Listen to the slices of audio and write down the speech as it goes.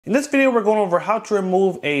In this video, we're going over how to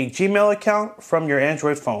remove a Gmail account from your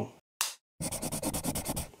Android phone.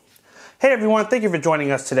 Hey everyone, thank you for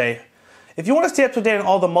joining us today. If you want to stay up to date on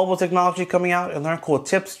all the mobile technology coming out and learn cool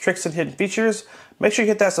tips, tricks, and hidden features, make sure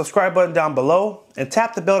you hit that subscribe button down below and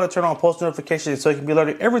tap the bell to turn on post notifications so you can be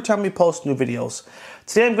alerted every time we post new videos.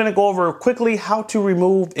 Today I'm going to go over quickly how to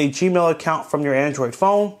remove a Gmail account from your Android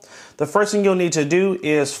phone. The first thing you'll need to do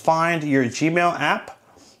is find your Gmail app.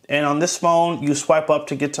 And on this phone, you swipe up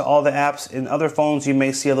to get to all the apps. In other phones, you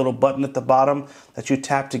may see a little button at the bottom that you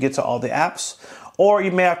tap to get to all the apps. Or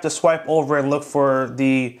you may have to swipe over and look for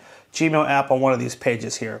the Gmail app on one of these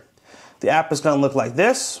pages here. The app is going to look like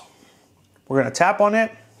this. We're going to tap on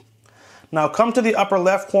it. Now come to the upper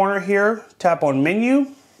left corner here, tap on Menu,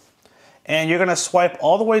 and you're going to swipe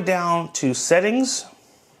all the way down to Settings.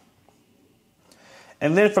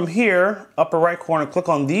 And then from here, upper right corner, click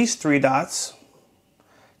on these three dots.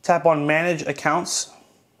 Tap on Manage Accounts.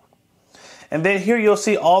 And then here you'll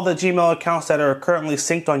see all the Gmail accounts that are currently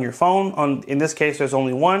synced on your phone. In this case, there's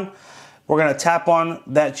only one. We're going to tap on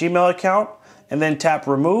that Gmail account and then tap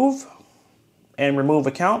Remove and Remove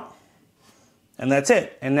Account. And that's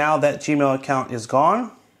it. And now that Gmail account is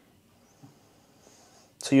gone.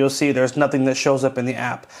 So you'll see there's nothing that shows up in the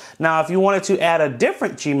app. Now, if you wanted to add a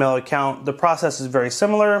different Gmail account, the process is very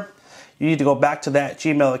similar. You need to go back to that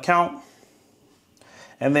Gmail account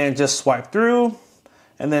and then just swipe through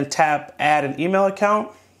and then tap Add an Email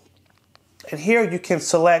Account. And here you can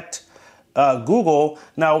select Google.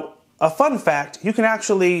 Now, a fun fact, you can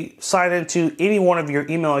actually sign into any one of your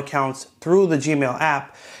email accounts through the Gmail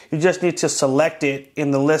app. You just need to select it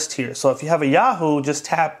in the list here. So if you have a Yahoo, just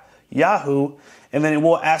tap Yahoo, and then it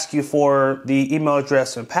will ask you for the email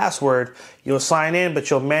address and password. You'll sign in,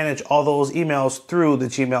 but you'll manage all those emails through the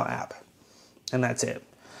Gmail app. And that's it.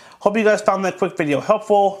 Hope you guys found that quick video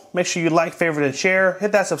helpful. Make sure you like, favorite, and share.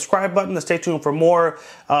 Hit that subscribe button to stay tuned for more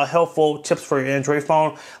helpful tips for your Android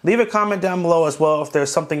phone. Leave a comment down below as well if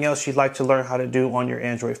there's something else you'd like to learn how to do on your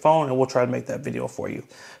Android phone, and we'll try to make that video for you.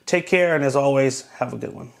 Take care, and as always, have a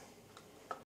good one.